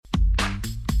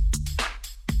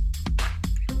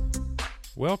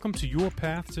Welcome to Your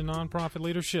Path to Nonprofit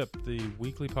Leadership, the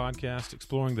weekly podcast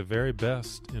exploring the very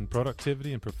best in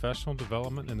productivity and professional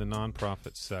development in the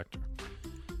nonprofit sector.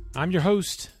 I'm your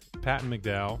host, Patton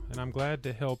McDowell, and I'm glad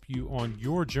to help you on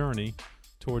your journey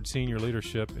toward senior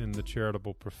leadership in the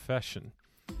charitable profession.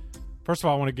 First of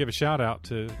all, I want to give a shout out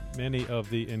to many of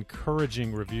the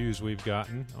encouraging reviews we've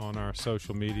gotten on our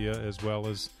social media as well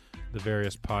as the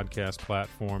various podcast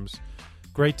platforms.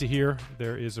 Great to hear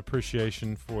there is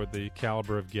appreciation for the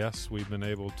caliber of guests we've been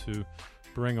able to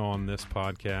bring on this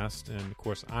podcast. And of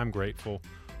course, I'm grateful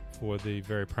for the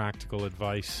very practical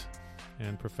advice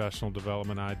and professional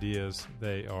development ideas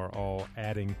they are all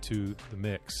adding to the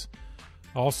mix.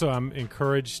 Also, I'm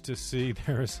encouraged to see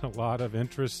there is a lot of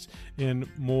interest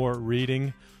in more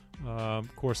reading.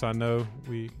 Of course, I know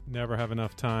we never have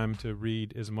enough time to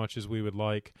read as much as we would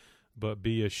like, but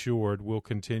be assured we'll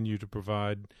continue to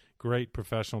provide great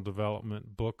professional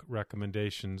development book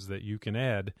recommendations that you can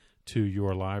add to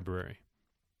your library.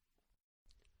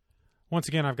 Once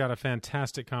again, I've got a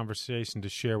fantastic conversation to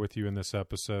share with you in this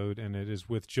episode, and it is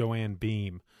with JoAnn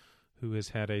Beam, who has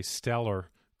had a stellar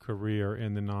career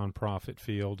in the nonprofit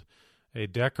field, a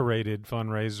decorated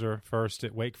fundraiser first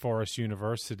at Wake Forest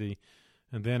University,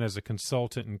 and then as a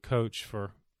consultant and coach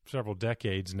for several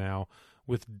decades now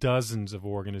with dozens of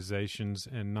organizations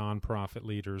and nonprofit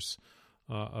leaders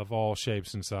of all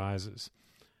shapes and sizes.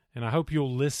 And I hope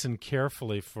you'll listen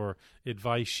carefully for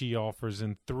advice she offers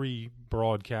in three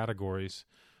broad categories.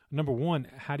 Number one,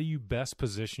 how do you best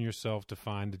position yourself to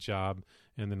find a job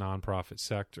in the nonprofit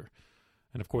sector?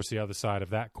 And of course, the other side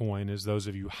of that coin is those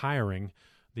of you hiring.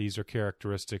 These are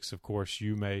characteristics, of course,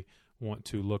 you may want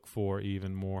to look for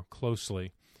even more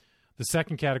closely. The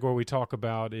second category we talk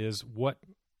about is what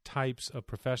types of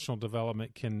professional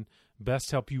development can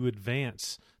best help you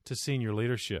advance to senior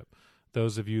leadership.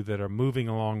 Those of you that are moving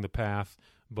along the path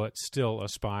but still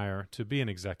aspire to be an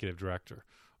executive director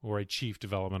or a chief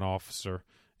development officer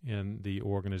in the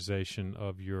organization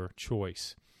of your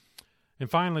choice.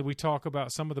 And finally, we talk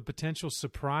about some of the potential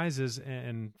surprises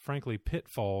and, frankly,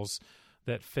 pitfalls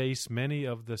that face many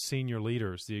of the senior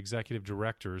leaders, the executive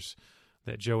directors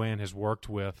that JoAnn has worked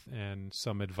with, and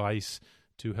some advice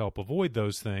to help avoid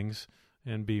those things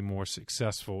and be more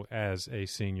successful as a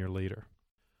senior leader.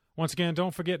 Once again,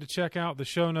 don't forget to check out the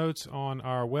show notes on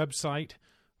our website.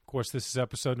 Of course, this is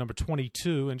episode number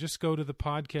 22, and just go to the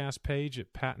podcast page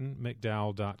at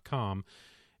pattonmcdowell.com,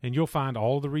 and you'll find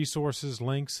all the resources,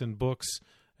 links, and books,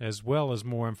 as well as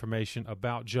more information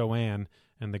about JoAnn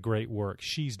and the great work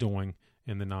she's doing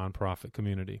in the nonprofit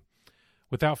community.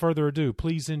 Without further ado,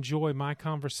 please enjoy my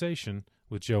conversation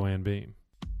with JoAnn Beam.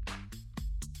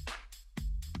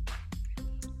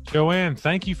 JoAnn,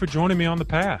 thank you for joining me on the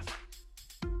path.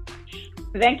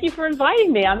 Thank you for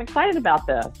inviting me. I'm excited about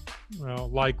this. Well,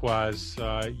 likewise,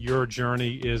 your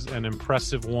journey is an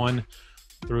impressive one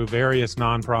through various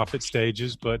nonprofit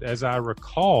stages, but as I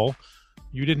recall,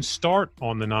 you didn't start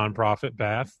on the nonprofit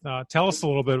path. Tell us a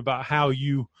little bit about how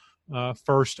you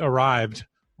first arrived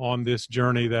on this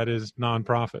journey that is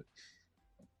nonprofit.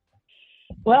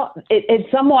 Well, it's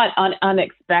somewhat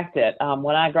unexpected.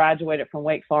 When I graduated from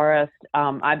Wake Forest,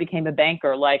 I became a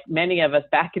banker. Like many of us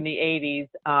back in the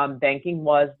 80s, banking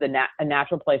was a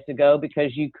natural place to go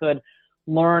because you could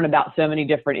learn about so many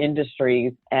different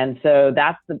industries. And so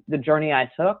that's the journey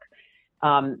I took.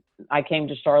 I came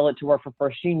to Charlotte to work for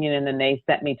First Union, and then they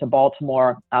sent me to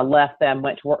Baltimore. I left them,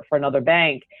 went to work for another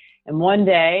bank. And one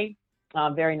day,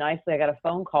 very nicely, I got a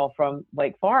phone call from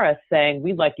Wake Forest saying,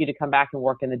 we'd like you to come back and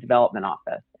work in the development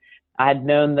office. I had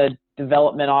known the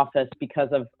development office because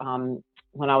of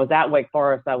when I was at Wake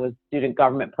Forest, I was student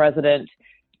government president,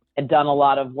 had done a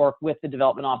lot of work with the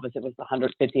development office. It was the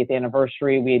 150th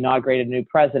anniversary. We inaugurated a new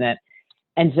president.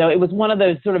 And so it was one of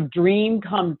those sort of dream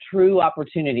come true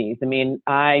opportunities. I mean,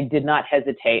 I did not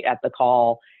hesitate at the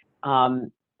call.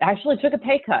 Actually took a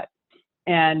pay cut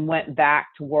and went back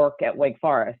to work at Wake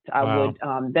Forest. I would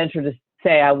venture to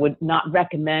say I would not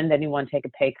recommend anyone take a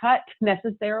pay cut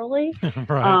necessarily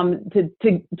Right.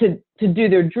 to do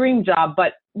their dream job,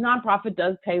 but nonprofit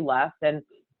does pay less. And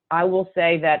I will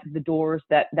say that the doors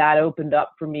that opened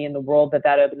up for me in the world that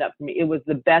opened up for me, it was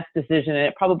the best decision,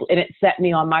 and it set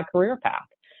me on my career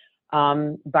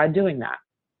path by doing that.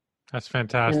 That's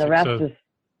fantastic. And the rest is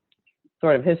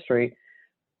sort of history.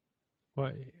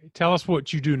 Well, tell us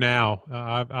what you do now.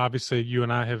 Obviously, you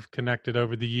and I have connected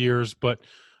over the years, but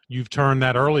you've turned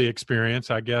that early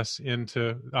experience, I guess,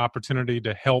 into opportunity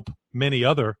to help many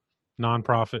other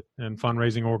nonprofit and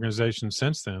fundraising organizations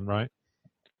since then, right?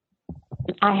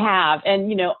 I have,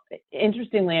 and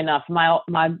interestingly enough, my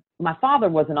father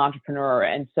was an entrepreneur,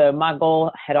 and so my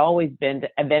goal had always been to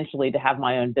eventually to have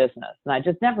my own business, and I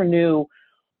just never knew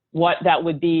what that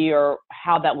would be or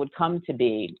how that would come to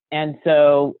be. And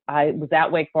so I was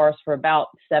at Wake Forest for about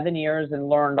 7 years and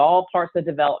learned all parts of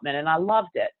development, and I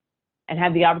loved it, and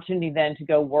had the opportunity then to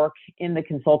go work in the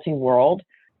consulting world.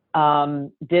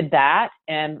 Did that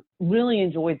and really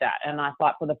enjoyed that. And I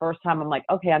thought for the first time, I'm like,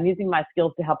 okay, I'm using my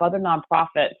skills to help other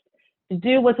nonprofits to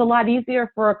do what's a lot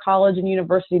easier for a college and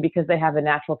university because they have a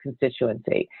natural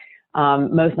constituency.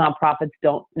 Most nonprofits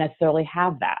don't necessarily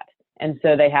have that. And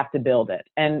so they have to build it.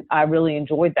 And I really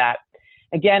enjoyed that.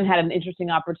 Again, had an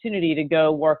interesting opportunity to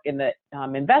go work in the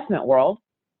investment world,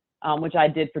 which I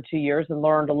did for 2 years, and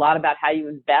learned a lot about how you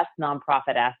invest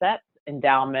nonprofit assets,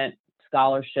 endowment,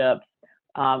 scholarships,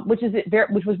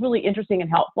 which was really interesting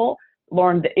and helpful.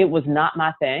 Learned that it was not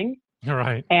my thing.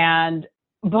 Right.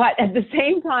 But at the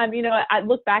same time, I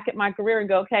look back at my career and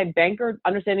go, okay, banker,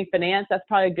 understanding finance, that's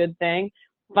probably a good thing.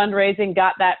 Fundraising,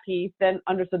 got that piece, then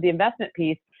understood the investment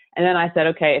piece. And then I said,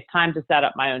 okay, it's time to set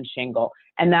up my own shingle.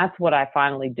 And that's what I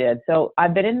finally did. So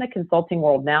I've been in the consulting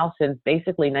world now since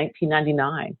basically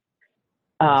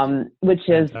 1999, which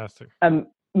is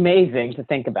amazing to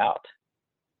think about.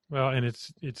 Well, and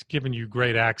it's given you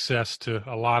great access to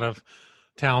a lot of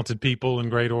talented people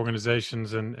and great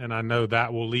organizations. And I know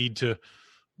that will lead to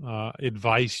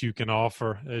advice you can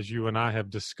offer. As you and I have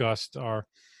discussed, our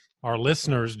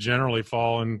listeners generally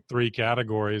fall in three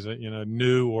categories,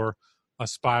 new or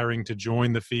aspiring to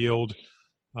join the field.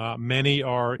 Many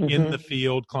are in the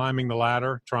field, climbing the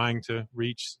ladder, trying to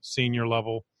reach senior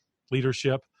level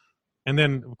leadership. And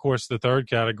then, of course, the third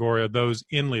category are those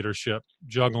in leadership,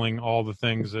 juggling all the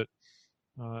things that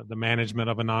the management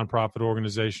of a nonprofit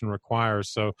organization requires.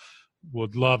 So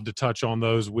would love to touch on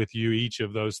those with you, each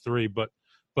of those three.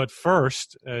 But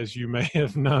first, as you may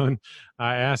have known,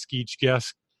 I ask each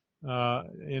guest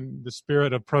in the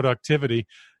spirit of productivity,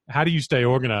 how do you stay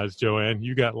organized, Joanne?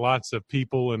 You got lots of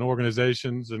people and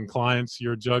organizations and clients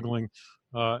you're juggling.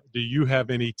 Do you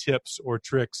have any tips or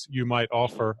tricks you might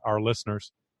offer our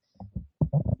listeners?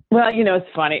 Well, it's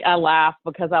funny. I laugh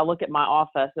because I look at my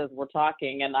office as we're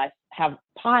talking and I have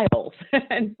piles.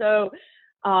 And so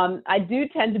I do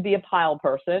tend to be a pile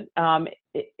person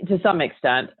to some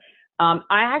extent. I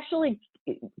actually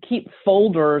keep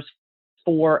folders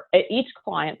for each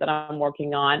client that I'm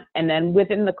working on, and then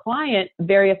within the client,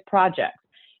 various projects.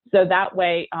 So that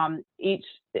way, I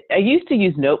used to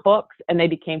use notebooks and they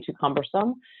became too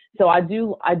cumbersome. So I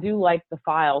do like the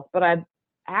files, but I've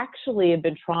actually have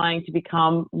been trying to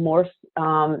become more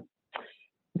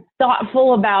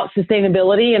thoughtful about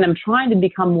sustainability, and I'm trying to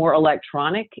become more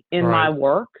electronic in my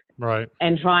work, right?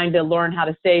 And trying to learn how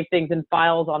to save things in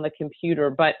files on the computer.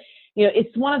 But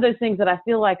it's one of those things that I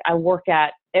feel like I work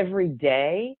at every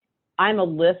day. I'm a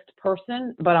list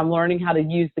person, but I'm learning how to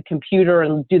use the computer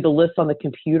and do the lists on the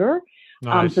computer,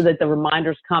 so that the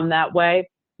reminders come that way.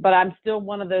 But I'm still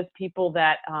one of those people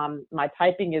that my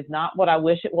typing is not what I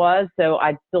wish it was. So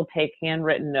I still take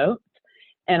handwritten notes.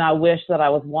 And I wish that I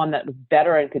was one that was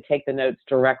better and could take the notes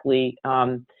directly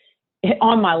on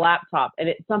my laptop. And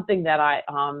it's something that I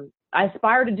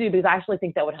aspire to do because I actually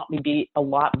think that would help me be a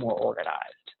lot more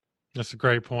organized. That's a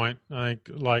great point. I think,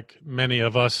 like many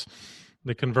of us,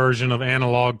 the conversion of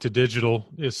analog to digital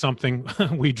is something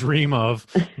we dream of,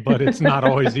 but it's not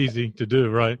always easy to do,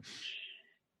 right?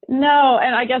 No,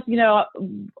 and I guess,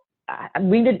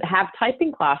 we didn't have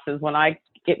typing classes when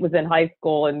it was in high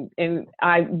school, and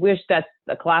I wish that's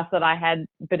a class that I had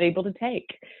been able to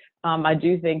take. I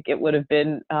do think it would have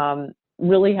been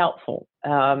really helpful.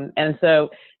 And so,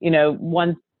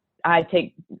 once I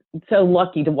take so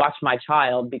lucky to watch my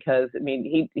child because,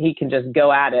 he can just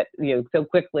go at it, so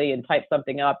quickly and type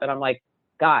something up. And I'm like,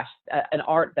 gosh, an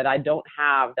art that I don't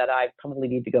have that I probably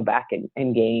need to go back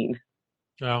and gain.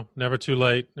 Well, never too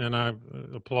late. And I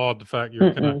applaud the fact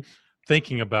you're kind of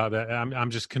thinking about that.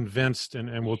 I'm just convinced,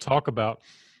 and we'll talk about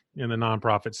in the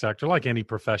nonprofit sector, like any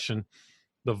profession,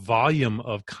 the volume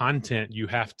of content you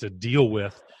have to deal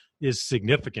with is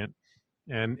significant.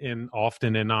 And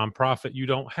often in nonprofit, you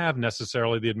don't have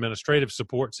necessarily the administrative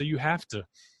support. So you have to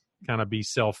kind of be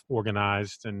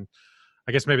self-organized. And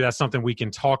I guess maybe that's something we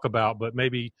can talk about, but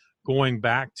maybe going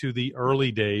back to the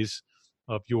early days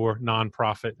of your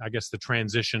nonprofit, I guess the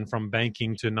transition from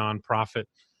banking to nonprofit,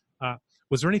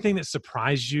 was there anything that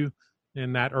surprised you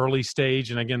in that early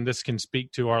stage? And again, this can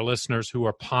speak to our listeners who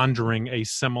are pondering a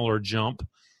similar jump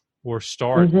or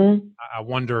start. I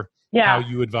wonder how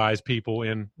you advise people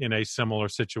in a similar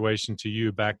situation to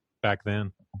you back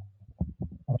then.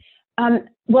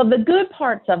 Well, the good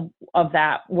parts of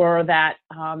that were that,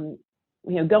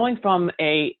 going from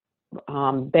a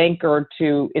banker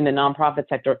to in the nonprofit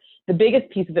sector, the biggest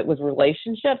piece of it was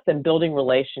relationships and building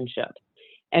relationships.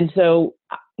 And so,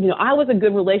 I was a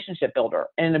good relationship builder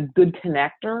and a good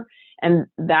connector. And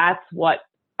that's what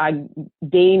I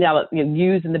gained out of,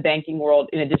 used in the banking world,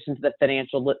 in addition to the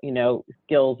financial,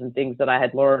 skills and things that I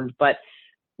had learned. But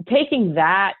taking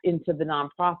that into the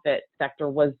nonprofit sector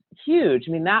was huge.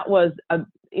 I mean, that was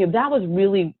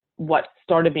really what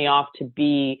started me off to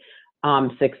be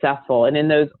successful. And in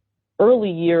those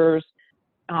early years,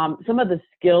 some of the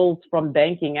skills from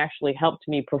banking actually helped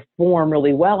me perform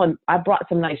really well. And I brought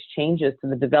some nice changes to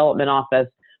the development office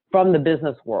from the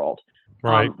business world,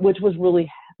 right. Which was really,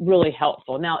 really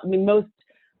helpful. Now, I mean, most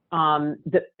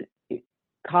the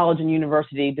college and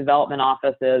university development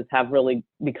offices have really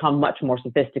become much more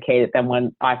sophisticated than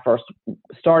when I first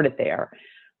started there.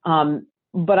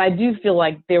 But I do feel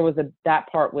like that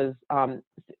part was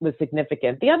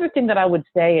significant. The other thing that I would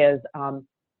say is,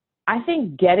 I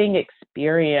think getting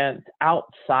experience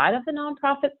outside of the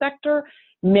nonprofit sector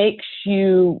makes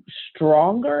you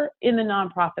stronger in the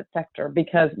nonprofit sector,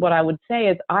 because what I would say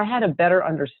is I had a better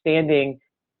understanding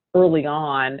early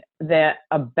on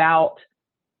about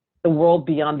the world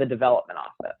beyond the development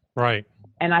office. Right.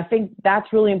 And I think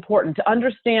that's really important, to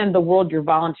understand the world your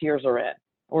volunteers are in,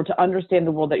 or to understand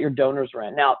the world that your donors are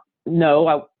in. Now, no,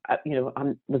 I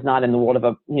was not in the world of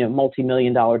a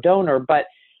multi-million-dollar donor, but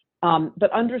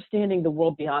understanding the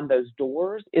world beyond those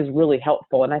doors is really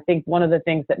helpful. And I think one of the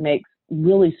things that makes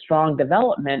really strong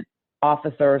development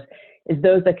officers is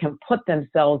those that can put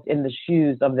themselves in the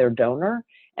shoes of their donor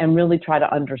and really try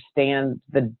to understand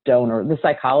the donor, the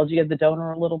psychology of the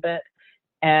donor a little bit.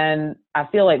 And I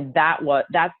feel like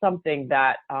that's something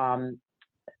that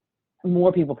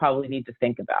more people probably need to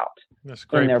think about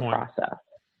in their process.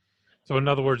 So in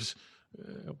other words,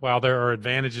 while there are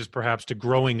advantages perhaps to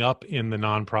growing up in the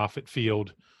nonprofit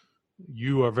field,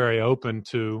 you are very open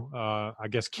to,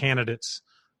 candidates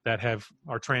that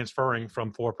are transferring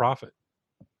from for-profit.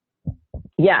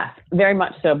 Yes, very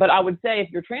much so. But I would say if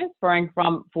you're transferring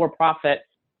from for-profit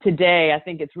today, I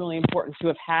think it's really important to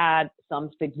have had some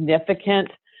significant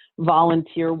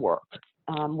volunteer work,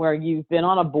 where you've been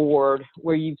on a board,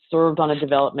 where you've served on a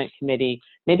development committee,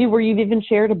 maybe where you've even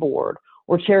chaired a board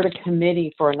or chaired a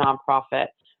committee for a nonprofit,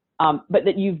 but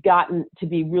that you've gotten to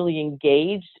be really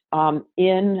engaged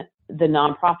in the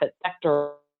nonprofit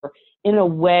sector in a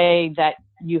way that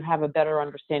you have a better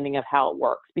understanding of how it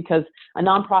works, because a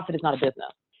nonprofit is not a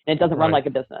business and it doesn't run like a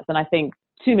business. And I think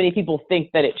too many people think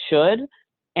that it should.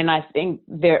 And I think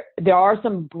there are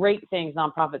some great things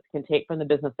nonprofits can take from the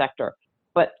business sector,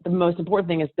 but the most important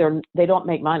thing is they don't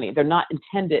make money. They're not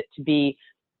intended to be,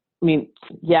 I mean,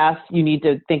 yes, you need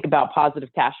to think about positive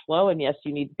cash flow, and yes,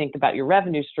 you need to think about your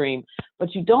revenue stream,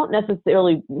 but you don't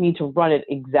necessarily need to run it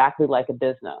exactly like a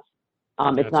business.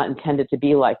 It's not intended to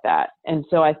be like that. And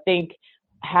so I think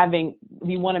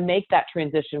you want to make that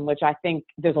transition, which I think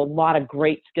there's a lot of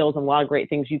great skills and a lot of great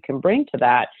things you can bring to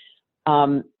that.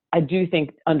 I do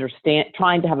think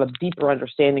trying to have a deeper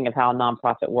understanding of how a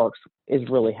nonprofit works is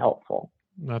really helpful.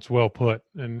 That's well put.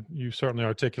 And you certainly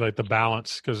articulate the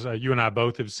balance, because you and I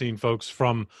both have seen folks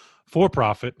from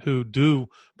for-profit who do,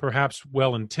 perhaps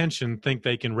well-intentioned, think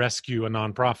they can rescue a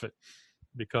nonprofit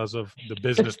because of the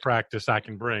business practice I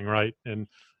can bring, right? And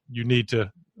you need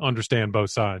to understand both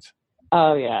sides.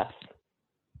 Oh, yes.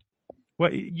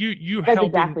 Well, That's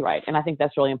exactly right. And I think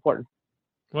that's really important.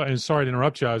 Well, and sorry to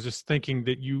interrupt you. I was just thinking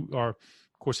that you are,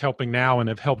 of course, helping now and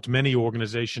have helped many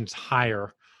organizations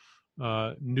hire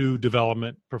new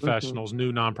development professionals,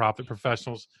 new nonprofit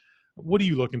professionals. What are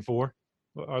you looking for?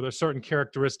 Are there certain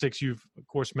characteristics? You've, of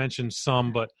course, mentioned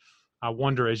some, but I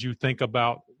wonder, as you think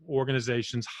about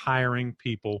organizations hiring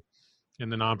people in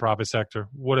the nonprofit sector,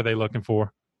 what are they looking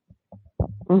for?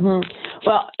 Mm-hmm.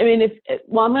 Well, I mean,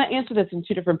 I'm going to answer this in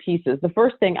two different pieces. The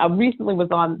first thing, I recently was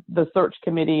on the search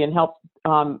committee and helped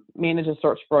manage a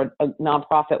search for a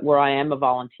nonprofit where I am a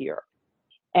volunteer.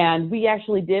 And we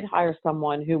actually did hire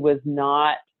someone who was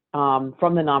not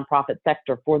from the nonprofit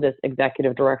sector for this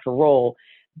executive director role,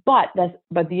 but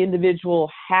the individual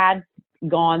had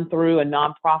gone through a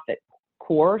nonprofit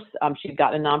course. She'd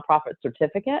gotten a nonprofit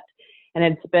certificate and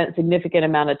had spent a significant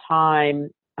amount of time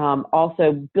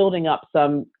also building up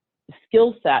some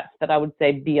skill sets that I would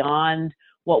say beyond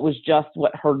what was just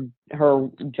what her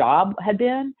job had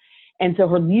been. And so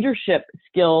her leadership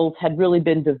skills had really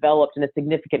been developed in a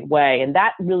significant way. And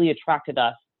that really attracted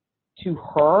us to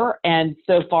her. And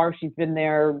so far, she's been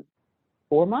there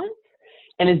 4 months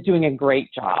and is doing a great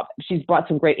job. She's brought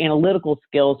some great analytical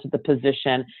skills to the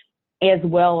position. as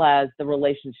well as the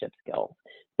relationship skills.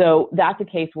 So that's a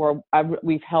case where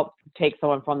we've helped take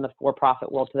someone from the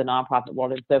for-profit world to the nonprofit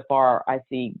world, and so far I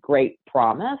see great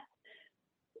promise.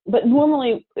 But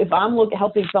normally, if I'm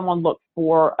helping someone look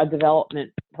for a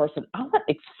development person, I want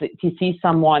to see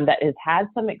someone that has had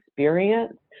some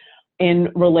experience in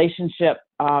relationship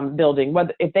building.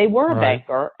 Whether if they were a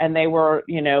banker and they were,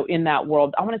 in that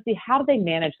world, I want to see how do they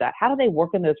manage that? How do they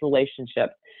work in those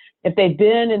relationships? If they've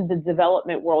been in the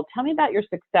development world, tell me about your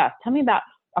success. Tell me about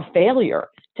a failure.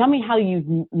 Tell me how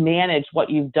you've managed what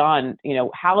you've done.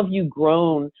 How have you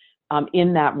grown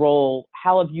in that role?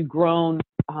 How have you grown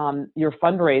your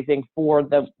fundraising for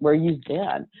where you've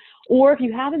been? Or if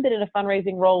you haven't been in a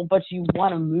fundraising role, but you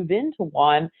want to move into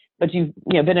one, but you've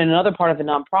been in another part of a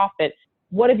nonprofit,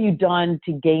 what have you done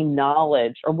to gain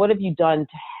knowledge, or what have you done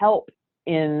to help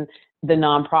in the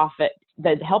nonprofit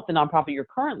you're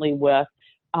currently with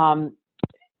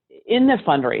in the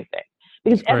fundraising?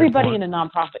 Because everybody in a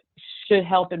nonprofit should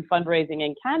help in fundraising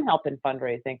and can help in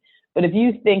fundraising. But if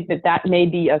you think that may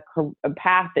be a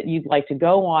path that you'd like to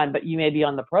go on, but you may be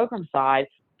on the program side,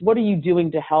 what are you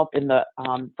doing to help in the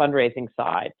fundraising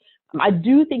side? I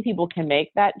do think people can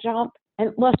make that jump.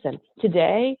 And listen,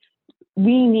 today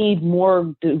we need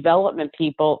more development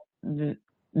people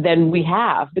than we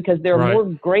have, because there are more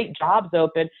great jobs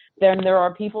open than there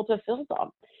are people to fill them.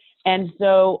 And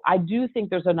so I do think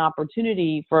there's an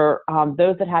opportunity for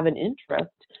those that have an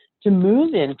interest to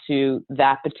move into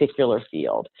that particular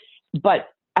field. But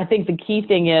I think the key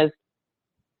thing is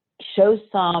show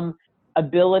some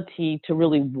ability to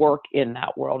really work in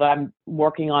that world. I'm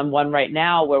working on one right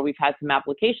now where we've had some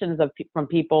applications from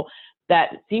people that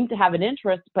seem to have an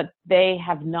interest, but they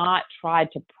have not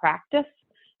tried to practice,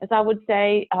 as I would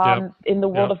say, in the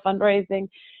world of fundraising.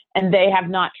 And they have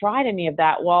not tried any of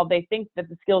that. While they think that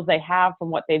the skills they have from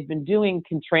what they've been doing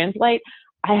can translate,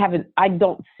 I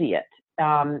don't see it.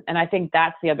 And I think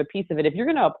that's the other piece of it. If you're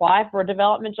going to apply for a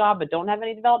development job but don't have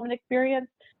any development experience,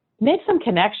 make some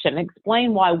connection.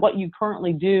 Explain why what you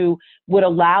currently do would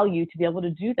allow you to be able to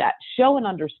do that. Show an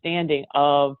understanding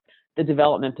of the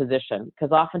development position,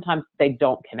 because oftentimes they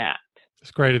don't connect.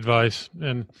 That's great advice.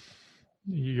 And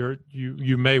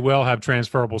you may well have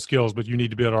transferable skills, but you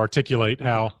need to be able to articulate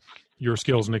how your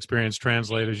skills and experience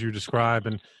translate as you describe.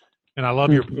 And I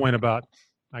love your point about,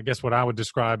 I guess, what I would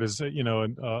describe as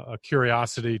a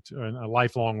curiosity and a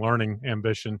lifelong learning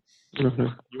ambition. Mm-hmm.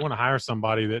 You want to hire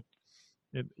somebody that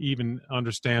even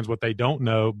understands what they don't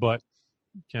know, but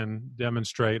can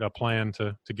demonstrate a plan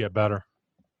to get better.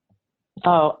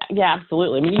 Oh, yeah,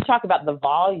 absolutely. I mean, you talk about the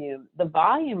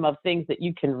volume of things that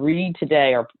you can read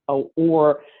today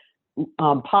or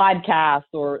podcasts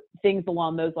or things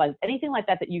along those lines, anything like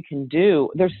that you can do.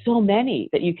 There's so many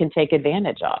that you can take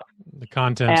advantage of. The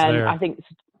content's there. I think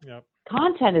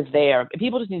content is there.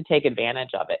 People just need to take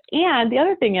advantage of it. And the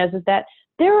other thing is that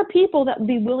there are people that would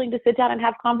be willing to sit down and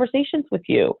have conversations with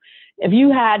you. If you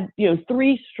had,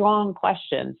 3 strong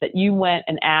questions that you went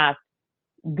and asked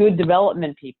good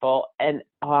development people and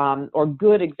or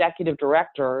good executive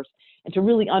directors, and to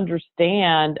really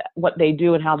understand what they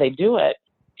do and how they do it,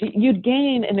 you'd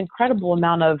gain an incredible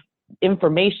amount of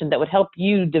information that would help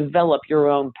you develop your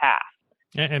own path.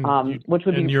 And which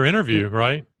would be your interview,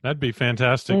 right? That'd be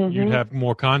fantastic. Mm-hmm. You'd have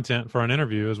more content for an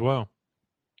interview as well.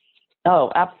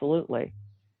 Oh, absolutely.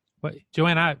 But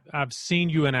Joanne, I've seen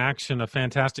you in action. A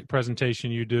fantastic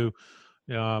presentation you do.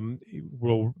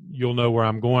 You'll know where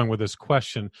I'm going with this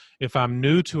question. If I'm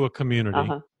new to a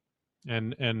community,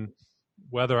 and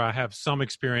whether I have some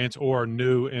experience or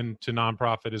new into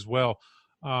nonprofit as well,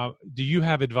 do you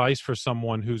have advice for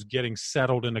someone who's getting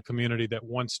settled in a community that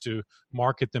wants to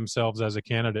market themselves as a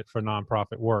candidate for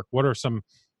nonprofit work? What are some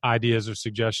ideas or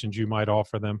suggestions you might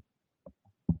offer them?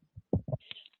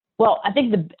 Well, I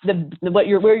think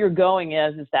where you're going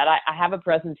is that I have a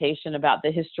presentation about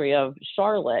the history of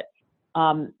Charlotte,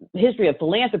 history of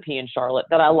philanthropy in Charlotte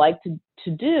that I like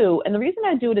to do. And the reason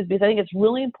I do it is because I think it's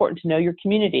really important to know your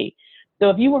community.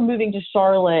 So if you were moving to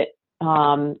Charlotte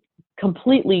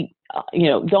completely,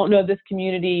 don't know this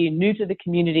community, new to the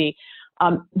community,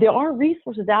 there are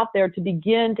resources out there to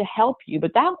begin to help you.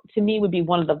 But that, to me, would be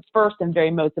one of the first and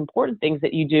very most important things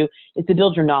that you do is to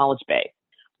build your knowledge base.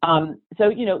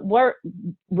 So,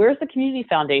 where's the Community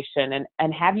Foundation,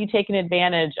 and have you taken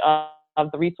advantage of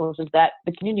the resources that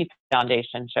the Community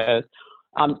Foundation shows?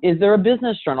 Is there a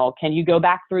business journal? Can you go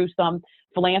back through some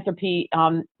philanthropy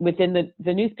within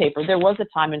the newspaper? There was a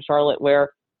time in Charlotte where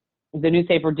the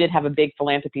newspaper did have a big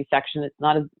philanthropy section.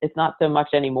 It's not so much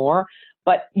anymore,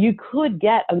 but you could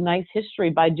get a nice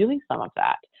history by doing some of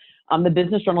that. The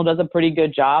business journal does a pretty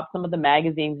good job. Some of the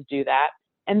magazines do that.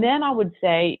 And then I would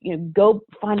say, go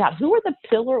find out who are the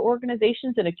pillar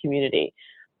organizations in a community.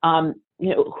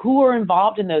 Who are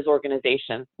involved in those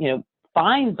organizations,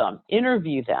 find them,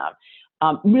 interview them,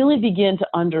 really begin to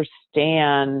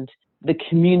understand the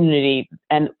community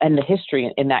and the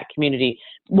history in that community.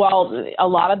 While a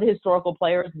lot of the historical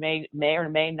players may or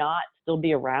may not still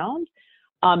be around,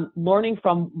 learning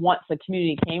from what the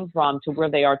community came from to where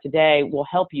they are today will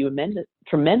help you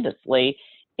tremendously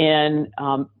in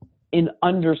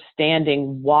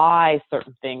understanding why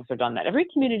certain things are done. That every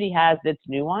community has its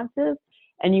nuances,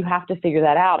 and you have to figure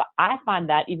that out. I find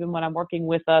that even when I'm working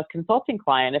with a consulting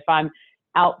client, if I'm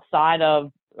outside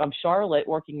of Charlotte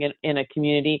working in a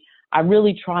community, I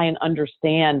really try and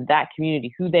understand that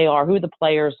community, who they are, who the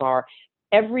players are.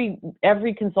 Every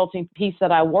consulting piece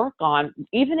that I work on,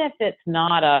 even if it's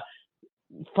not a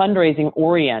fundraising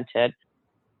oriented,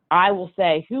 I will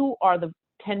say, who are the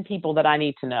 10 people that I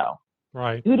need to know?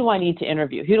 Right. Who do I need to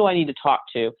interview? Who do I need to talk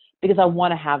to? Because I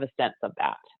want to have a sense of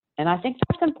that. And I think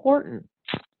that's important.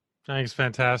 I think it's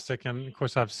fantastic. And of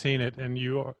course, I've seen it, and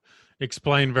you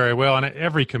explain very well. And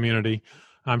every community,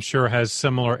 I'm sure, has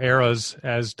similar eras,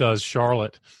 as does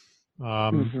Charlotte.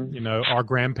 Our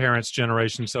grandparents'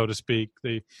 generation, so to speak,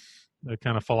 the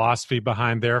kind of philosophy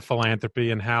behind their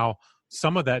philanthropy and how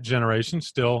some of that generation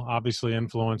still obviously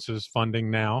influences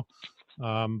funding now.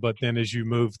 But then as you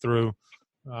move through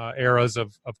eras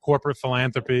of corporate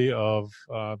philanthropy, of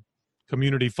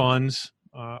community funds,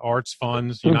 arts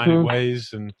funds, United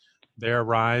Ways, and their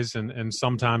rise and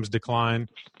sometimes decline.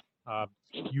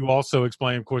 You also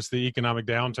explain, of course, the economic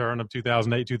downturn of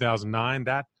 2008, 2009.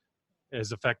 That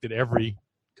has affected every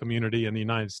community in the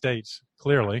United States,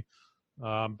 clearly.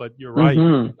 But you're right.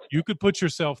 You could put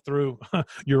yourself through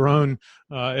your own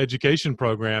education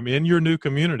program in your new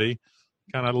community,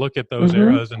 kind of look at those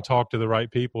eras and talk to the right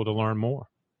people to learn more.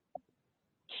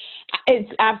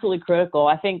 It's absolutely critical.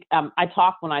 I think I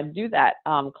talk when I do that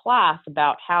class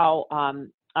about how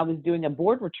I was doing a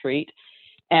board retreat,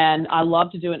 and I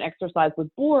love to do an exercise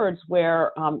with boards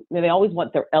where they always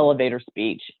want their elevator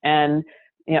speech. And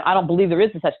I don't believe there is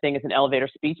such thing as an elevator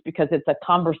speech because it's a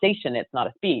conversation. It's not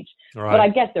a speech. Right. But I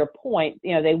get their point.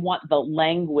 They want the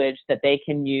language that they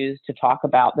can use to talk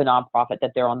about the nonprofit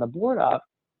that they're on the board of.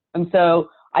 And so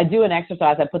I do an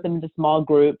exercise. I put them into small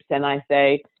groups, and I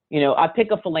say, I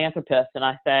pick a philanthropist and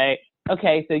I say,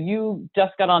 okay, so you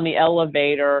just got on the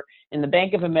elevator in the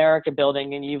Bank of America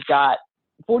building and you've got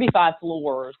 45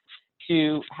 floors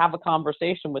to have a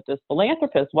conversation with this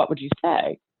philanthropist. What would you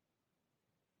say?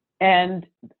 And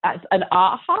an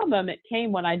aha moment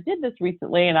came when I did this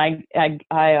recently, and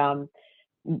I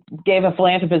gave a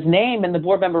philanthropist's name, and the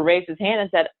board member raised his hand and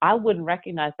said, I wouldn't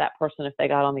recognize that person if they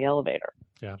got on the elevator.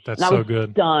 Yeah, that's so good. I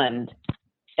was stunned.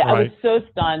 Right. I was so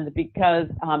stunned because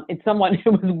it's someone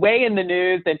who was way in the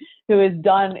news and who has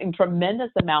done a tremendous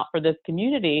amount for this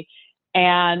community.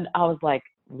 And I was like,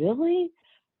 really?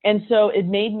 And so it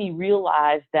made me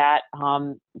realize that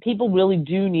people really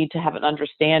do need to have an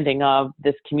understanding of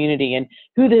this community and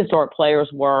who the historic players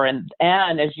were. And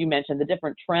as you mentioned, the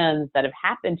different trends that have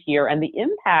happened here and the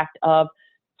impact of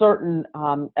certain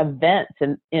events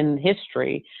in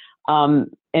history and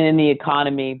in the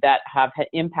economy that have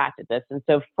impacted this. And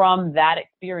so from that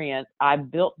experience, I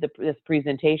built this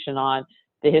presentation on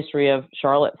the history of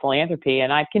Charlotte philanthropy,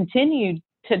 and I continued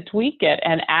to tweak it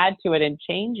and add to it and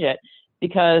change it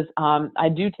because I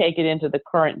do take it into the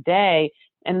current day,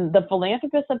 and the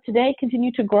philanthropists of today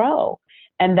continue to grow.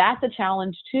 And that's a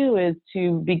challenge too, is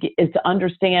to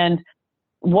understand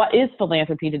what is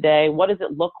philanthropy today? What does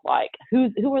it look like? Who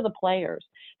are the players?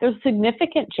 There's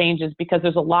significant changes because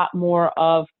there's a lot more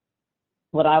of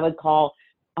what I would call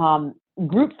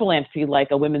group philanthropy, like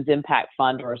a Women's Impact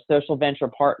Fund or a Social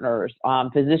Venture Partners,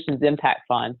 Physicians Impact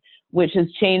Fund, which has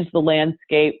changed the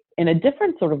landscape in a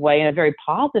different sort of way, in a very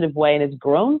positive way, and has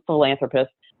grown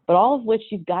philanthropists, but all of which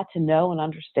you've got to know and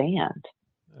understand.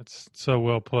 That's so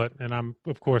well put. And I'm,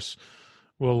 of course,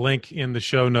 we'll link in the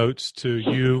show notes to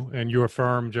you and your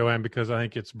firm, Joanne, because I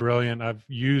think it's brilliant. I've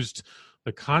used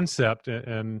the concept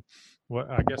and what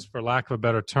I guess, for lack of a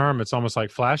better term, it's almost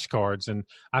like flashcards. And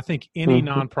I think any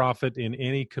nonprofit in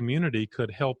any community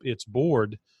could help its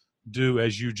board do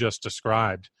as you just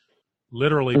described.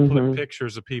 Literally put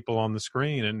pictures of people on the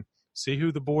screen and see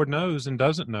who the board knows and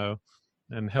doesn't know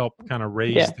and help kind of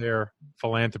raise their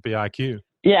philanthropy IQ.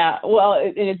 Yeah, well,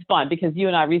 it's fun because you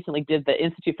and I recently did the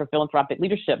Institute for Philanthropic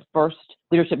Leadership first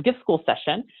leadership gift school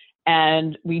session,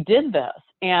 and we did this.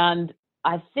 And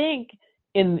I think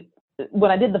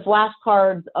when I did the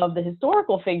flashcards of the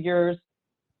historical figures,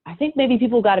 I think maybe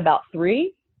people got about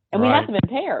 3, and we had them in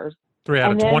pairs. 3 out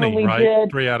of And then 20, when we right?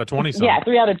 did, 3 out of 20 something. yeah,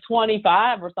 3 out of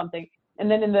 25 or something. And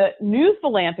then in the new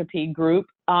philanthropy group,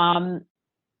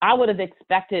 I would have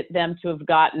expected them to have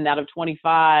gotten out of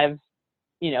 25,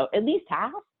 at least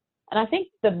half. And I think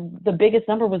the biggest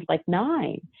number was like 9.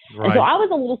 Right. And so I was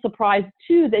a little surprised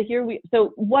too that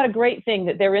so what a great thing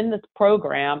that they're in this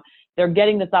program, they're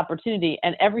getting this opportunity,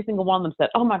 and every single one of them said,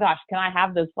 oh my gosh, can I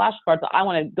have those flashcards? I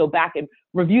want to go back and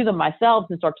review them myself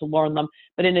and start to learn them.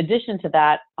 But in addition to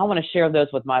that, I want to share those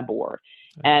with my board.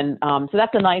 And so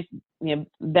that's a nice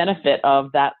benefit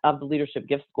of the Leadership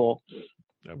Gift School.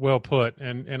 Well put.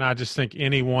 And I just think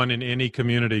anyone in any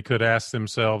community could ask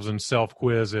themselves and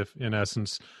self-quiz, if in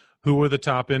essence, who are the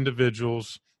top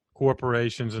individuals,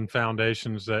 corporations, and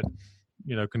foundations that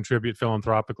contribute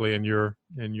philanthropically in your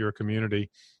community,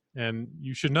 and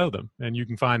you should know them, and you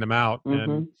can find them out.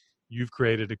 Mm-hmm. And you've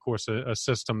created, of course, a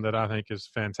system that I think is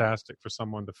fantastic for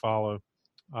someone to follow.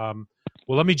 Well,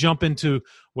 let me jump into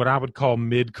what I would call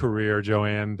mid-career,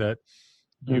 Joanne, that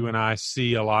you and I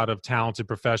see a lot of talented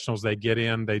professionals. They get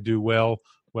in, they do well,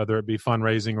 whether it be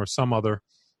fundraising or some other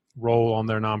role on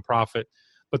their nonprofit,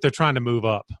 but they're trying to move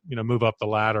up the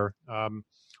ladder.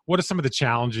 What are some of the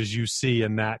challenges you see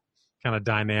in that kind of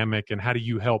dynamic, and how do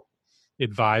you help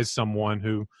advise someone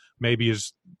who maybe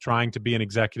is trying to be an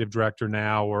executive director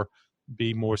now or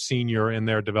be more senior in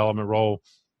their development role?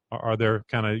 Are there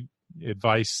kind of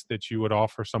advice that you would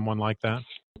offer someone like that?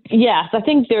 Yes, I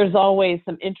think there's always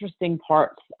some interesting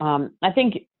parts. I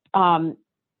think,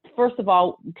 first of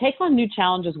all, take on new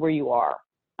challenges where you are.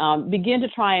 Begin to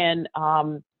try and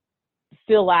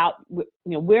fill out,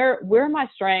 where are my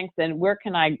strengths and where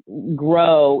can I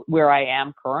grow where I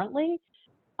am currently.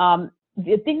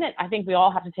 The thing that I think we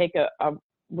all have to take a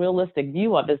realistic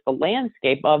view of is the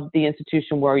landscape of the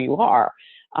institution where you are.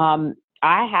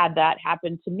 I had that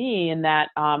happen to me in that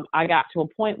I got to a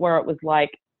point where it was like,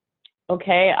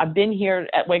 okay, I've been here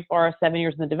at Wake Forest 7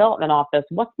 years in the development office.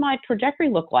 What's my trajectory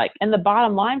look like? And the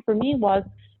bottom line for me was,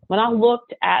 when I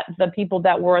looked at the people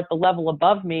that were at the level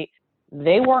above me,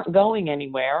 they weren't going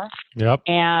anywhere. Yep.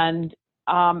 And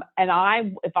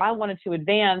if I wanted to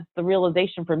advance, the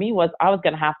realization for me was I was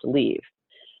going to have to leave.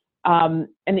 And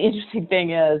the interesting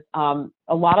thing is,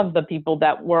 a lot of the people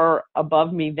that were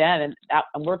above me then,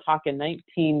 and we're talking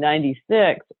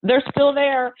 1996, they're still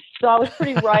there. So I was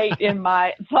pretty right in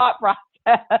my thought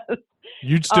process.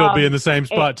 You'd still be in the same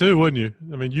spot too, wouldn't you?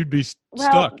 I mean, you'd be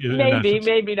stuck.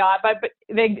 Maybe not, but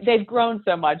they've grown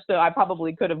so much, so I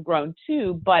probably could have grown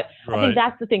too. But right. I think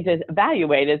that's the thing to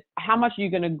evaluate: is how much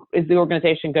is the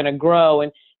organization going to grow,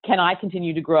 and can I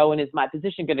continue to grow, and is my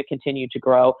position going to continue to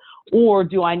grow, or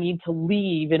do I need to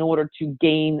leave in order to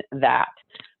gain that?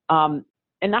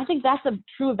 And I think that's a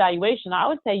true evaluation. I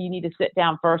would say you need to sit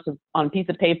down first on a piece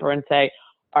of paper and say,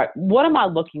 all right, what am I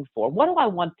looking for? What do I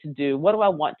want to do? What do I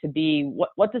want to be?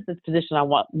 What does this position I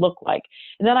want look like?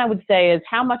 And then I would say is,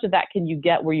 how much of that can you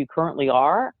get where you currently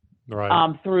are,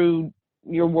 right, through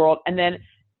your world? And then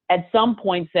at some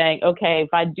point saying, okay,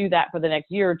 if I do that for the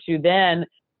next year or two, then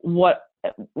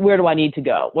where do I need to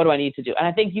go? What do I need to do? And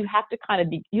I think you have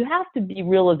to be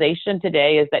realization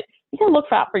today is that you can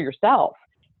look out for yourself,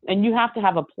 and you have to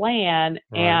have a plan,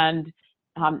 right,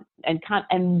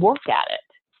 and work at it.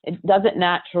 It doesn't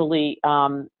naturally,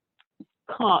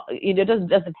 it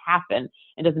doesn't happen.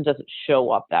 It doesn't just show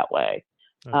up that way.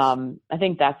 I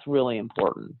think that's really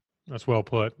important. That's well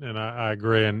put. And I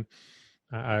agree. And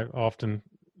I often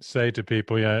say to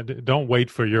people, don't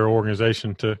wait for your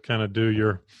organization to kind of do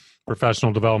your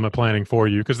professional development planning for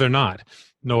you, because they're not.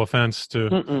 No offense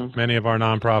to many of our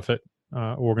nonprofit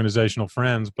organizational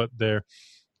friends, but they're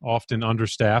often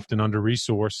understaffed and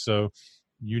under-resourced. So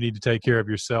you need to take care of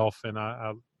yourself. And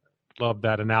I love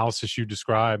that analysis you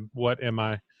described. What am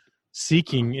I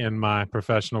seeking in my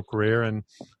professional career, and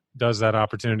does that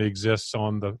opportunity exist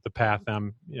on the path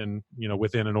I'm in,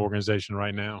 within an organization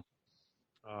right now?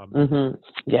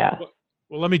 Yeah.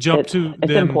 Well, let me jump to it's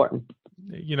then, important.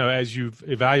 As you've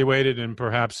evaluated and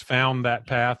perhaps found that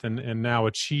path and now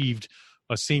achieved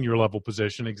a senior level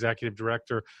position, executive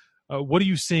director, what are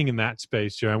you seeing in that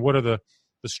space, Joanne? What are the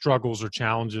struggles or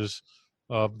challenges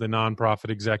of the nonprofit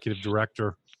executive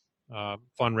director?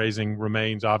 Fundraising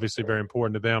remains obviously very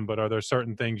important to them, but are there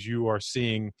certain things you are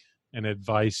seeing and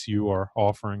advice you are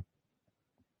offering?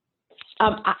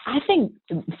 I think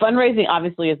fundraising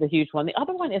obviously is a huge one. The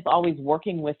other one is always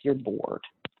working with your board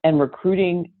and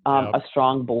recruiting a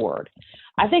strong board.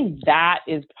 I think that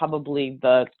is probably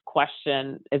the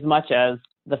question, as much as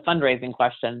the fundraising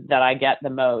question, that I get the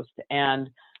most. And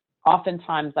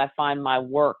oftentimes I find my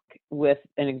work with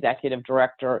an executive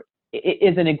director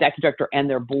is an executive director and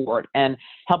their board, and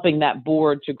helping that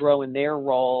board to grow in their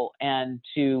role and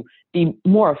to be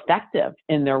more effective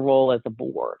in their role as a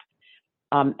board.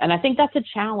 And I think that's a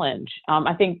challenge.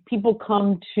 I think people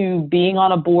come to being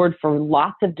on a board for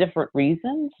lots of different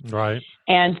reasons. Right.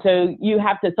 And so you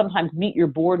have to sometimes meet your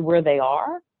board where they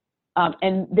are.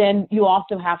 And then you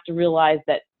also have to realize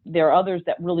that there are others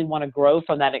that really want to grow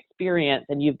from that experience,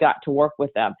 and you've got to work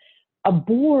with them. A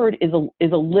board is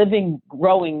a living,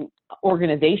 growing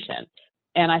organization.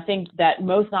 And I think that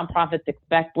most nonprofits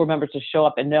expect board members to show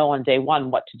up and know on day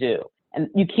one what to do. And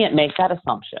you can't make that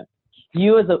assumption.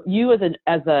 You as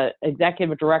a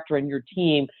executive director and your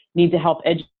team need to help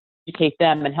educate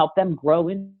them and help them grow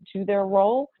into their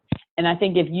role. And I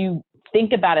think if you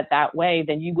think about it that way,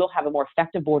 then you will have a more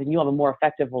effective board and you'll have a more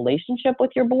effective relationship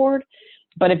with your board.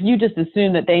 But if you just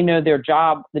assume that they know their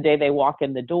job the day they walk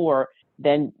in the door,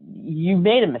 then you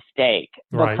made a mistake.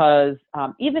 Right. Because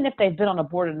even if they've been on a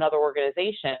board in another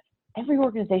organization, every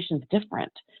organization is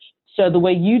different. So the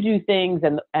way you do things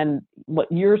and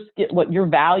what your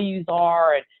values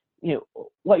are and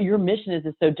what your mission is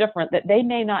so different that they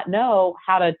may not know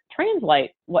how to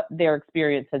translate what their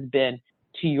experience has been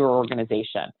to your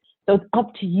organization. So it's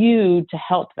up to you to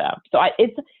help them. So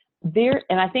it's there,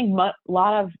 and I think a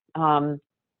lot of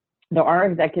there are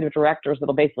executive directors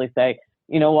that'll basically say,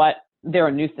 you know what, they're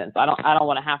a nuisance. I don't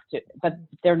want to have to, but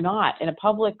they're not. In a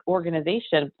public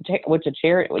organization, which a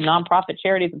charity, nonprofit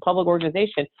charity is a public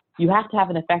organization, you have to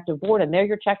have an effective board, and they're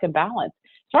your check and balance.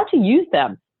 Start to use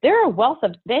them. They're a wealth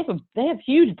of. They have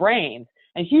huge brains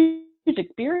and huge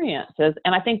experiences.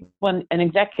 And I think when an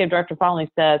executive director finally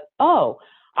says, "Oh,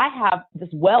 I have this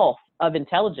wealth of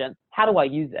intelligence. How do I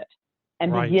use it?"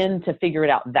 and Right. begin to figure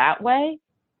it out that way,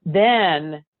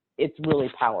 then it's really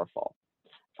powerful.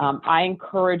 I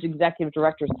encourage executive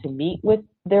directors to meet with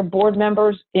their board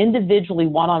members individually,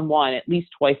 one-on-one, at least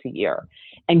twice a year,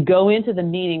 and go into the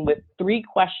meeting with 3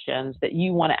 questions that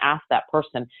you want to ask that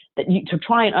person to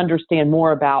try and understand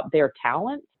more about their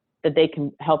talents that they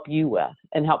can help you with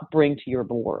and help bring to your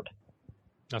board.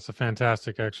 That's a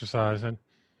fantastic exercise. And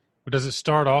does it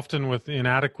start often with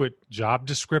inadequate job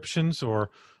descriptions or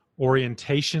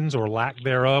orientations or lack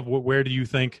thereof? Where do you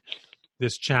think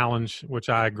this challenge, which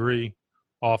I agree,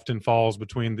 often falls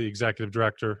between the executive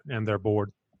director and their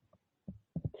board?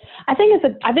 I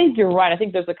think you're right. I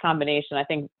think there's a combination. I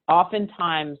think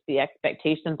oftentimes the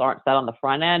expectations aren't set on the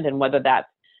front end, and whether that's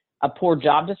a poor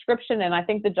job description. And I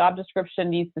think the job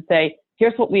description needs to say,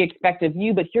 here's what we expect of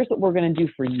you, but here's what we're going to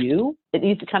do for you. It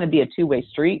needs to kind of be a two-way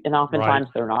street, and oftentimes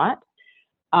They're not.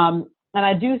 And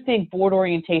I do think board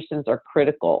orientations are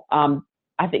critical.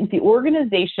 I think the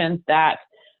organizations that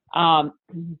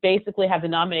basically have the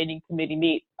nominating committee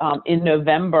meet in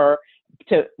November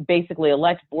to basically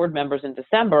elect board members in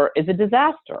December is a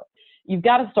disaster. You've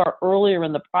got to start earlier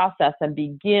in the process and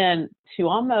begin to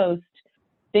almost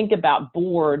think about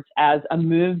boards as a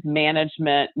move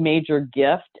management major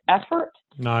gift effort.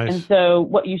 Nice. And so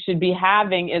what you should be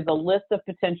having is a list of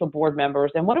potential board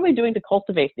members, and what are we doing to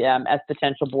cultivate them as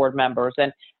potential board members,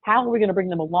 and how are we going to bring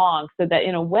them along so that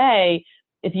in a way,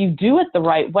 if you do it the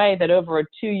right way, that over a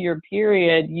 2-year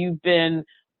period, you've been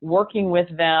working with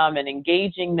them and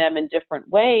engaging them in different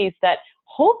ways that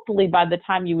hopefully by the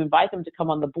time you invite them to come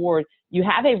on the board, you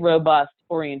have a robust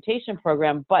orientation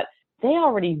program, but they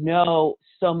already know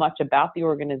so much about the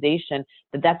organization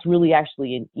that that's really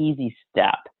actually an easy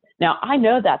step. Now, I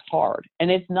know that's hard,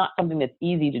 and it's not something that's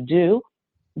easy to do,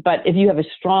 but if you have a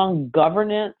strong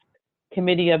governance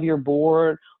committee of your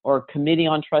board or committee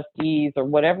on trustees or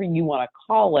whatever you want to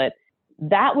call it,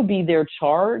 that would be their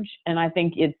charge. And I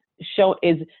think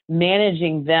is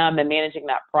managing them and managing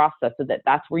that process so that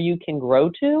that's where you can grow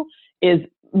to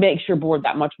makes your board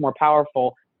that much more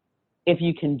powerful if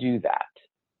you can do that.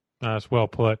 That's well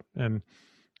put. And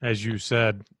as you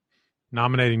said,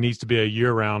 nominating needs to be a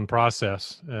year-round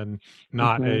process and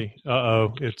not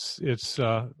it's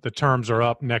the terms are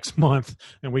up next month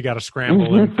and we got to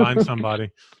scramble and find somebody.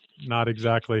 Not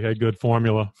exactly a good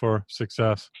formula for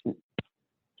success.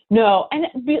 No, and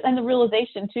the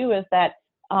realization too is that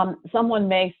someone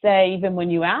may say, even when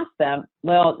you ask them,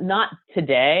 well, not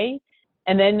today,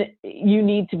 and then you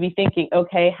need to be thinking,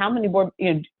 okay, how many more?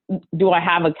 Do I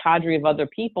have a cadre of other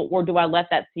people, or do I let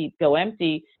that seat go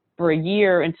empty for a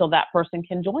year until that person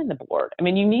can join the board? I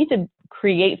mean, you need to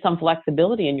create some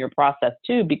flexibility in your process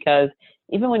too, because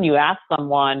even when you ask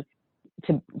someone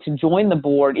to join the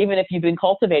board, even if you've been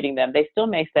cultivating them, they still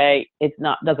may say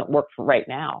doesn't work for right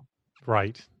now.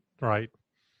 Right.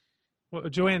 Well,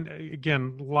 Joanne,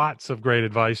 again, lots of great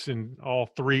advice in all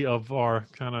 3 of our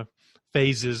kind of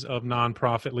phases of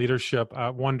nonprofit leadership. I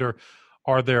wonder,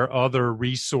 are there other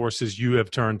resources you have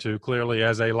turned to? Clearly,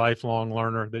 as a lifelong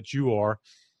learner that you are,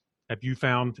 have you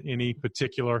found any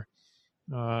particular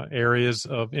areas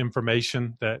of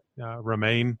information that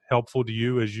remain helpful to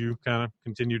you as you kind of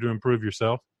continue to improve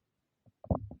yourself?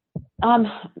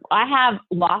 I have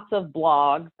lots of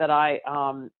blogs that I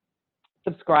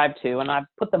subscribe to, and I've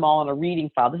put them all on a reading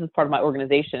file. This is part of my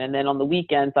organization. And then on the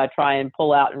weekends, I try and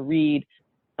pull out and read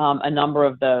a number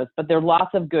of those. But there are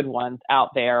lots of good ones out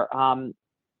there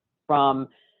from,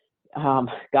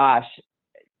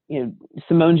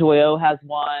 Simone Joyaux has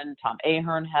one. Tom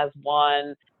Ahern has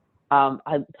one.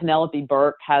 Penelope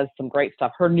Burke has some great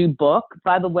stuff. Her new book,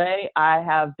 by the way, I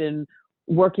have been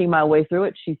working my way through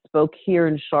it. She spoke here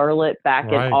in Charlotte back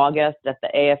in August at the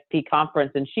AFP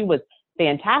conference, and she was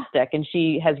fantastic. And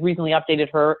she has recently updated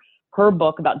her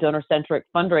book about donor-centric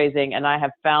fundraising, and I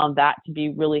have found that to be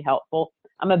really helpful.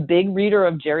 I'm a big reader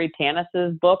of Jerry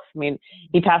Tanis's books. I mean,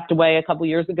 he passed away a couple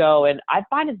years ago, and I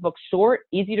find his books short,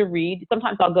 easy to read.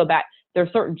 Sometimes I'll go back. There are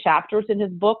certain chapters in his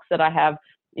books that I have,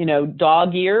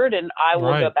 dog-eared, and I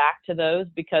will go back to those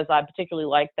because I particularly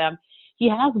like them. He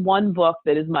has one book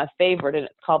that is my favorite, and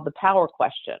it's called The Power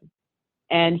Question.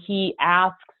 And he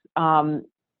asks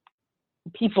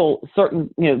people certain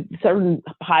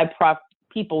high-profile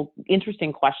people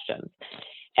interesting questions.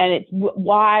 And it's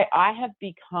why I have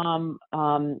become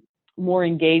more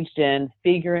engaged in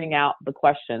figuring out the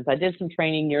questions. I did some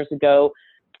training years ago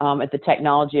at the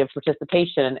Technology of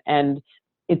Participation, and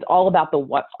it's all about the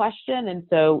what question. And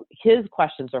so his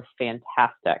questions are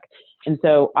fantastic. And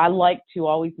so I like to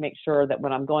always make sure that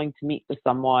when I'm going to meet with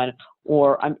someone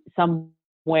or I'm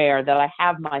somewhere that I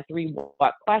have my 3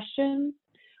 what questions,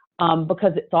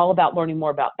 because it's all about learning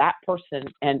more about that person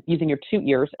and using your 2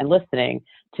 ears and listening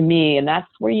to me. And that's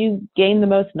where you gain the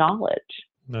most knowledge.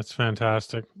 That's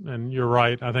fantastic. And you're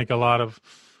right. I think a lot of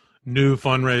new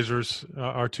fundraisers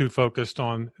are too focused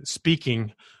on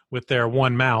speaking with their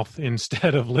one mouth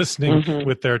instead of listening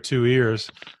with their 2 ears.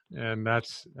 And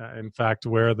that's, in fact,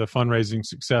 where the fundraising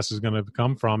success is going to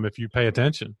come from if you pay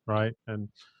attention, right? And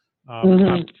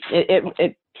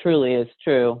it truly is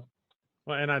true.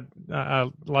 Well, and I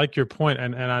like your point,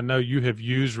 and I know you have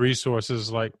used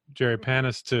resources like Jerry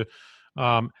Tanis to.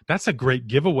 That's a great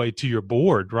giveaway to your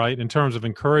board, right? In terms of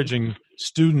encouraging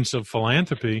students of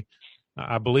philanthropy,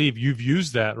 I believe you've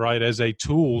used that, right, as a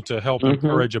tool to help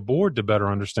encourage a board to better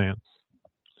understand.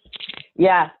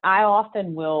 Yeah, I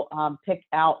often will pick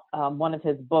out one of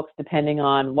his books depending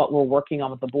on what we're working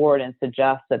on with the board and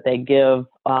suggest that they give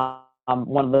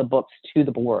one of the books to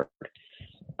the board.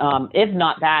 If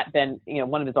not that, then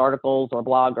one of his articles or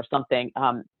blog or something.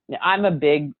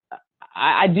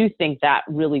 I do think that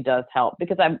really does help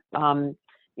because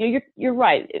you're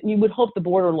right. You would hope the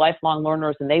board are lifelong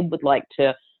learners and they would like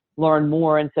to learn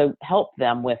more, and so help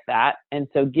them with that, and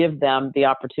so give them the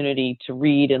opportunity to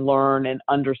read and learn and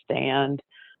understand.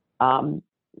 So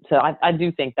I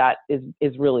do think that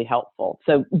is really helpful.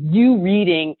 So you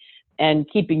reading and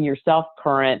keeping yourself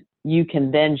current, you can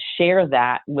then share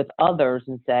that with others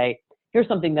and say, here's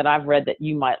something that I've read that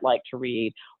you might like to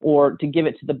read, or to give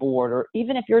it to the board. Or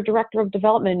even if you're a director of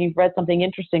development and you've read something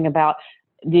interesting about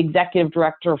the executive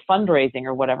director of fundraising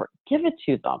or whatever, give it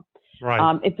to them.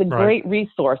 Right. It's a great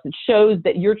resource. It shows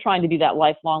that you're trying to be that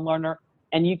lifelong learner,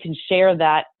 and you can share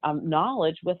that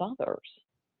knowledge with others.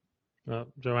 Well,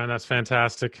 Joanne, that's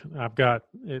fantastic. I've got,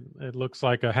 it looks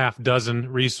like a half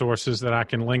dozen resources that I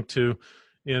can link to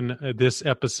in this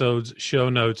episode's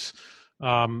show notes.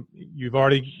 You've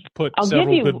already put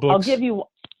several good books. I'll give you.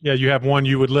 Yeah, you have one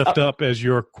you would lift up as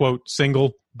your, quote,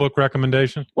 single book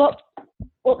recommendation? Well,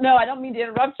 no, I don't mean to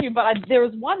interrupt you, but there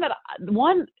was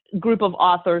one group of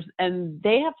authors, and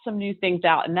they have some new things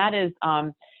out, and that is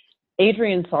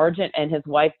Adrian Sargent and his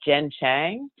wife, Jen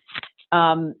Chang.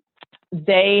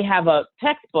 They have a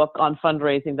textbook on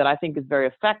fundraising that I think is very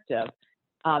effective.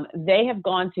 They have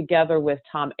gone together with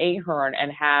Tom Ahern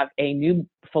and have a new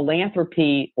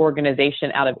philanthropy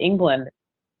organization out of England.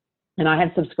 And I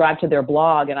have subscribed to their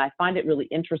blog, and I find it really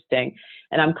interesting.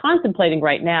 And I'm contemplating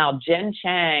right now, Jen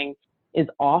Chang is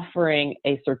offering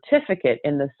a certificate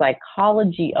in the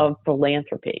psychology of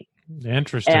philanthropy.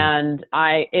 Interesting. And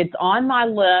it's on my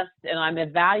list, and I'm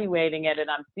evaluating it, and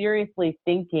I'm seriously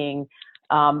thinking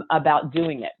about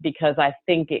doing it because I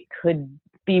think it could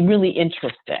be really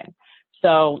interesting.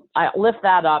 So I lift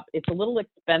that up. It's a little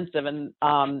expensive, and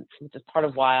which is part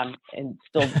of why I'm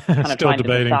still kind of trying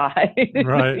debating. to decide.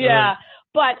 Right. Yeah, right.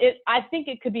 But I think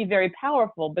it could be very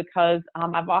powerful because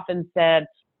I've often said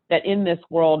that in this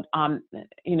world,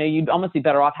 you'd almost be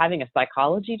better off having a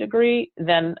psychology degree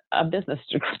than a business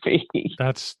degree.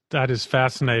 That is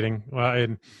fascinating. Well,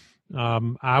 and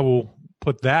I will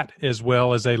put that as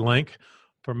well as a link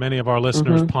for many of our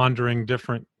listeners Mm-hmm. pondering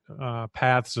different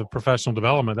paths of professional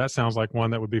development. That sounds like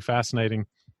one that would be fascinating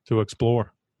to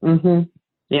explore. Mm-hmm.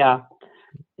 Yeah.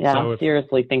 So I'm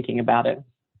seriously thinking about it.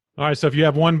 All right, so if you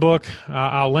have one book,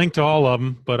 I'll link to all of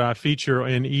them, but I feature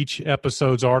in each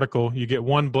episode's article, you get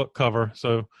one book cover.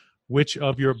 So which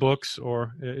of your books,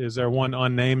 or is there one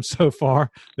unnamed so far,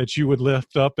 that you would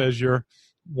lift up as your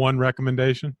one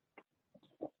recommendation?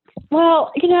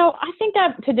 Well, I think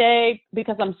that today,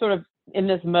 because I'm sort of in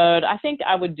this mode, I think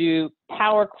I would do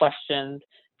Power Questions,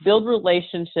 Build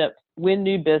Relationships, Win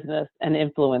New Business, and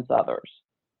Influence Others.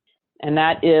 And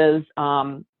that is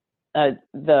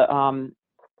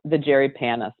the Jerry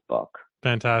Panis book.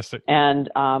 Fantastic. And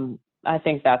I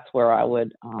think that's where I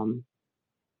would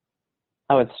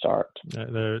start.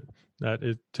 That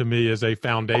is, to me, is a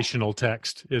foundational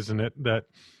text, isn't it? That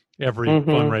every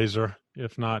fundraiser,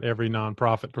 if not every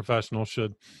nonprofit professional,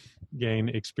 should gain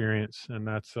experience. And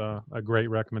that's a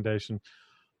great recommendation.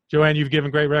 Joanne, you've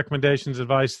given great recommendations,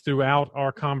 advice throughout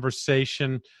our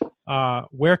conversation.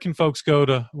 Where can folks go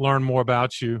to learn more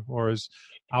about you? Or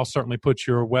I'll certainly put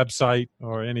your website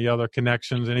or any other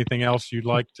connections, anything else you'd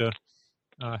like to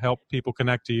help people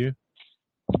connect to you?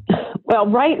 Well,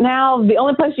 right now, the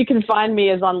only place you can find me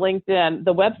is on LinkedIn.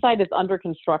 The website is under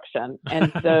construction.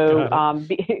 And so,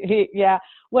 yeah,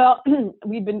 well,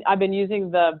 I've been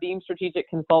using the Beam Strategic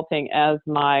Consulting as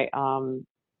my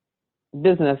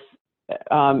business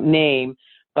name,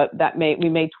 but we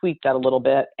may tweak that a little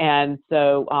bit. And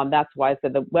so that's why I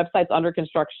said the website's under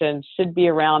construction, should be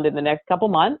around in the next couple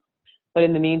months. But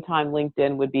in the meantime,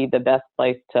 LinkedIn would be the best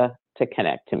place to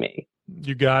connect to me.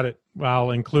 You got it.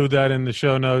 I'll include that in the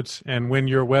show notes. And when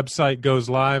your website goes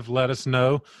live, let us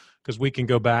know, because we can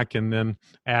go back and then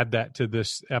add that to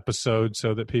this episode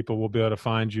so that people will be able to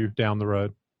find you down the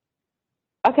road.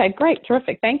 Okay, great.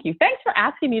 Terrific. Thank you. Thanks for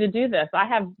asking me to do this. I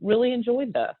have really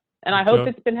enjoyed this, and I hope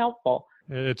it's been helpful.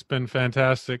 It's been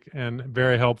fantastic and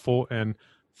very helpful. And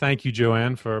thank you,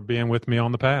 Joanne, for being with me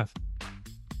on the path.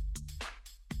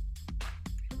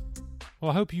 Well,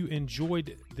 I hope you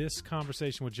enjoyed this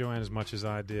conversation with Joanne as much as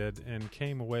I did and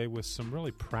came away with some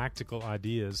really practical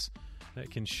ideas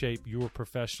that can shape your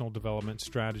professional development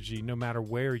strategy no matter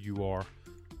where you are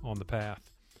on the path.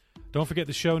 Don't forget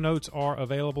the show notes are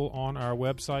available on our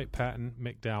website,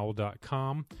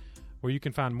 pattonmcdowell.com, where you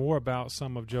can find more about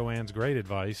some of Joanne's great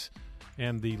advice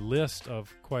and the list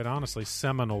of, quite honestly,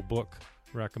 seminal book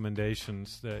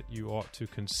recommendations that you ought to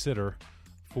consider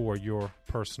for your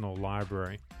personal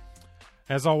library.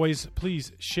 As always,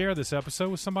 please share this episode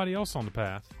with somebody else on the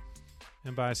path.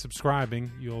 And by subscribing,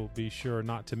 you'll be sure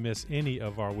not to miss any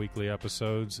of our weekly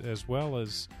episodes, as well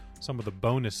as some of the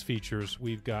bonus features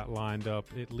we've got lined up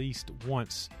at least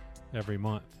once every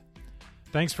month.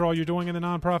 Thanks for all you're doing in the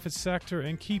nonprofit sector,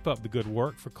 and keep up the good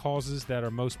work for causes that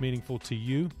are most meaningful to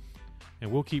you. And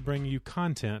we'll keep bringing you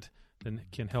content that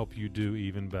can help you do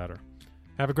even better.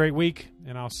 Have a great week,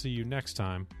 and I'll see you next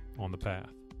time on the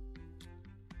path.